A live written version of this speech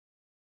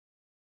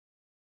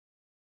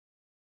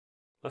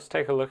Let's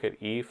take a look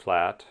at E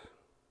flat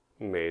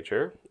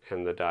major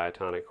and the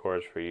diatonic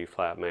chords for E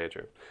flat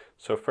major.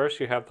 So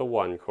first you have the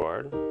 1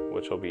 chord,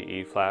 which will be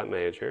E flat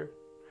major.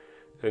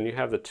 Then you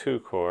have the 2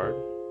 chord,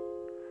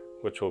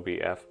 which will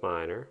be F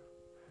minor.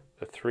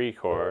 The 3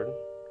 chord,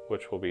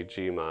 which will be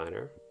G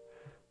minor.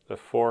 The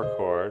 4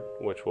 chord,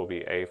 which will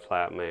be A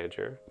flat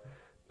major.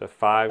 The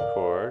 5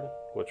 chord,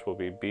 which will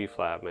be B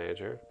flat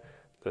major.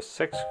 The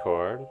 6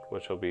 chord,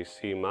 which will be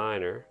C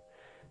minor.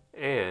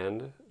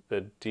 And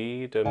the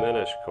D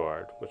diminished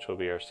chord, which will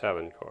be our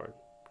 7 chord.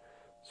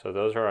 So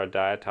those are our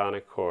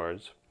diatonic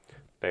chords.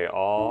 They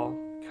all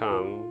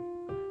come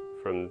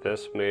from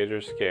this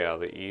major scale,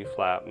 the E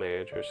flat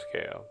major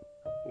scale.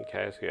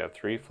 Okay, so you have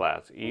 3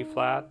 flats: E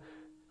flat,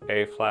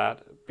 A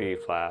flat, B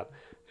flat,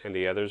 and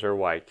the others are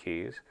white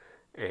keys.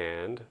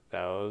 And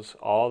those,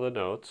 all the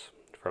notes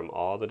from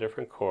all the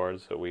different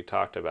chords that we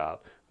talked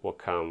about will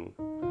come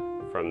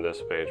from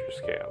this major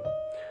scale.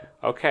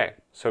 Okay,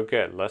 so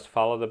good. Let's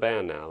follow the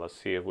band now. Let's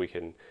see if we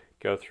can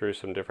go through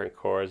some different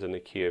chords in the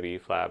key of E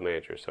flat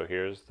major. So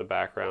here's the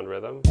background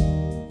rhythm.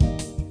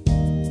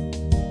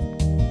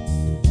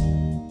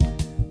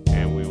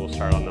 And we will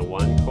start on the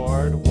 1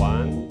 chord.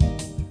 1,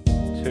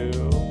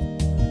 2,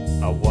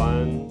 a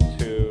 1,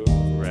 2,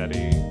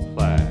 ready,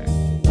 play.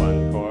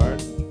 1 chord,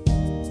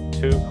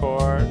 2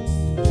 chord,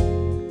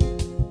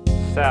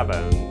 7,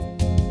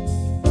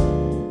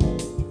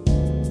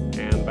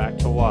 and back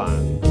to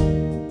 1.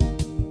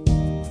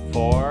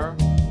 4,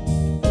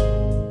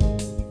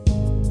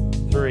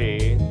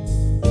 3,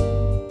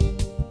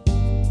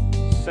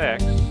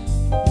 6,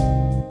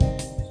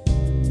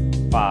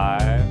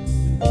 5,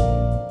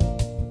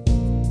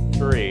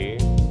 3,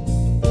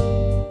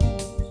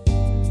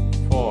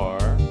 4,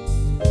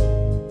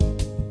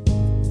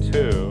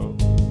 2,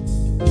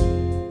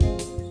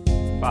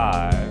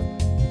 5,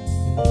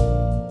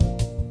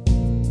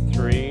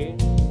 3,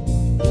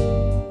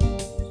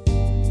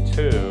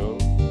 2,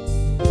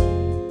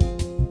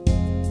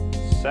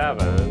 7,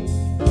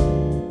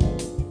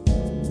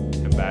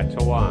 and back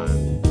to 1,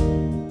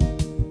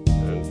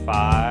 and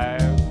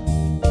 5,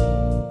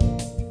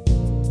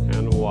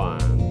 and 1,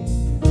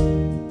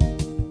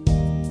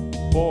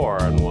 4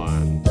 and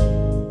 1,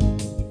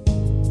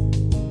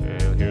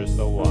 and here's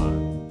the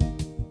 1.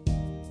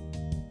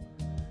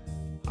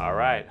 All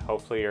right,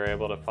 hopefully you're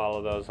able to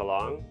follow those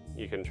along.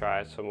 You can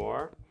try some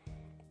more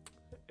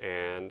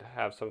and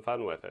have some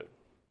fun with it.